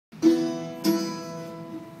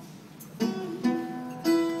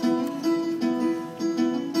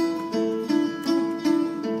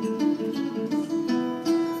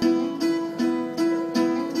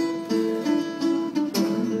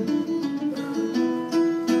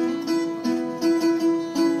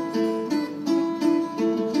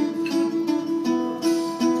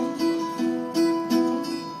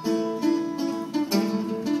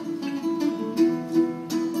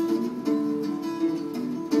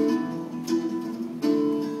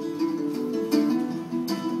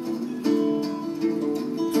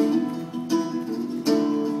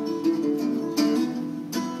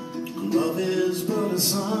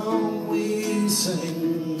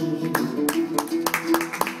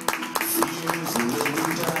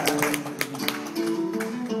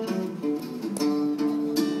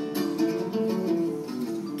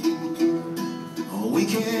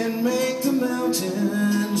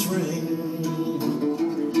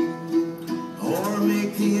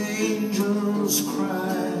owls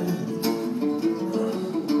cry.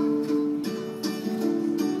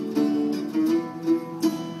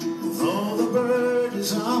 Though the bird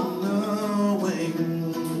is on the wing,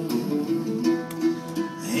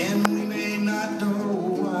 and we may not know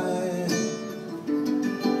why.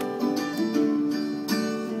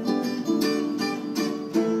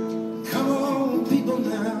 Come on, people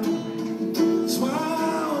now,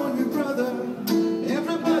 smile on your brother.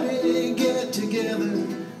 Everybody get together,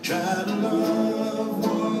 try to love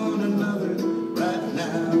one another right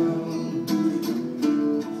now.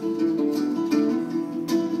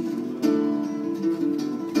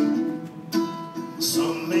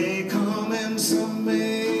 Some may come and some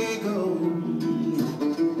may go,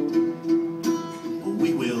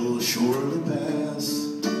 we will surely pass.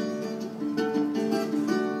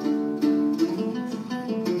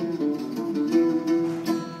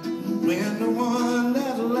 When the one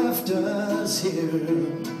that left us here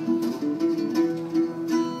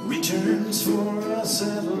returns for us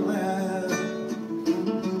at last,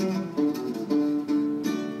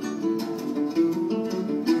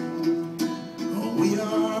 we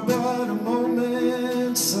are but a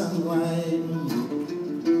moment's sunlight,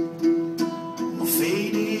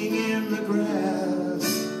 fading in the grass.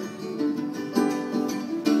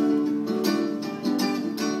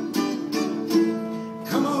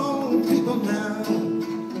 Come on, people now,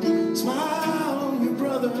 smile on your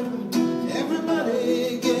brother.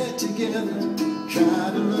 Everybody get together,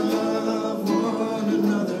 try to love one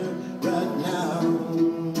another right now.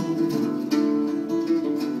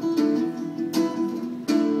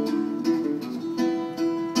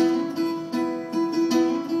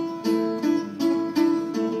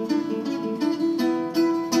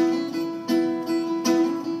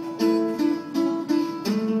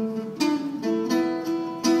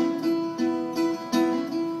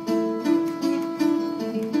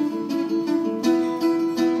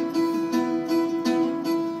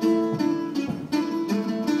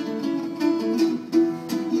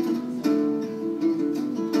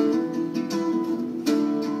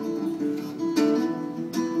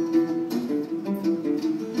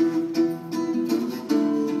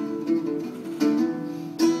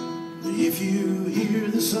 If you hear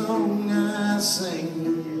the song I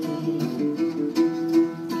sing,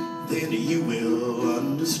 then you will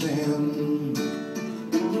understand.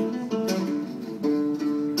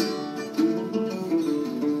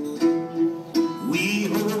 We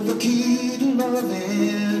hold the key to love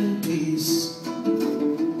and peace,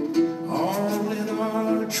 all in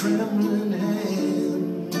our trembling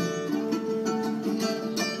hand.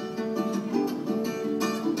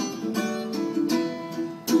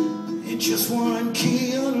 And just one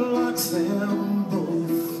key unlocks them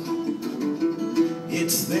both.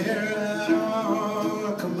 It's there at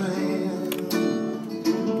our command.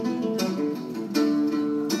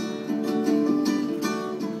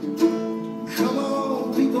 Come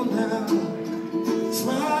on, people now,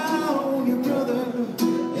 smile on your brother.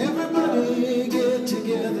 Everybody get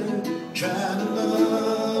together, try to love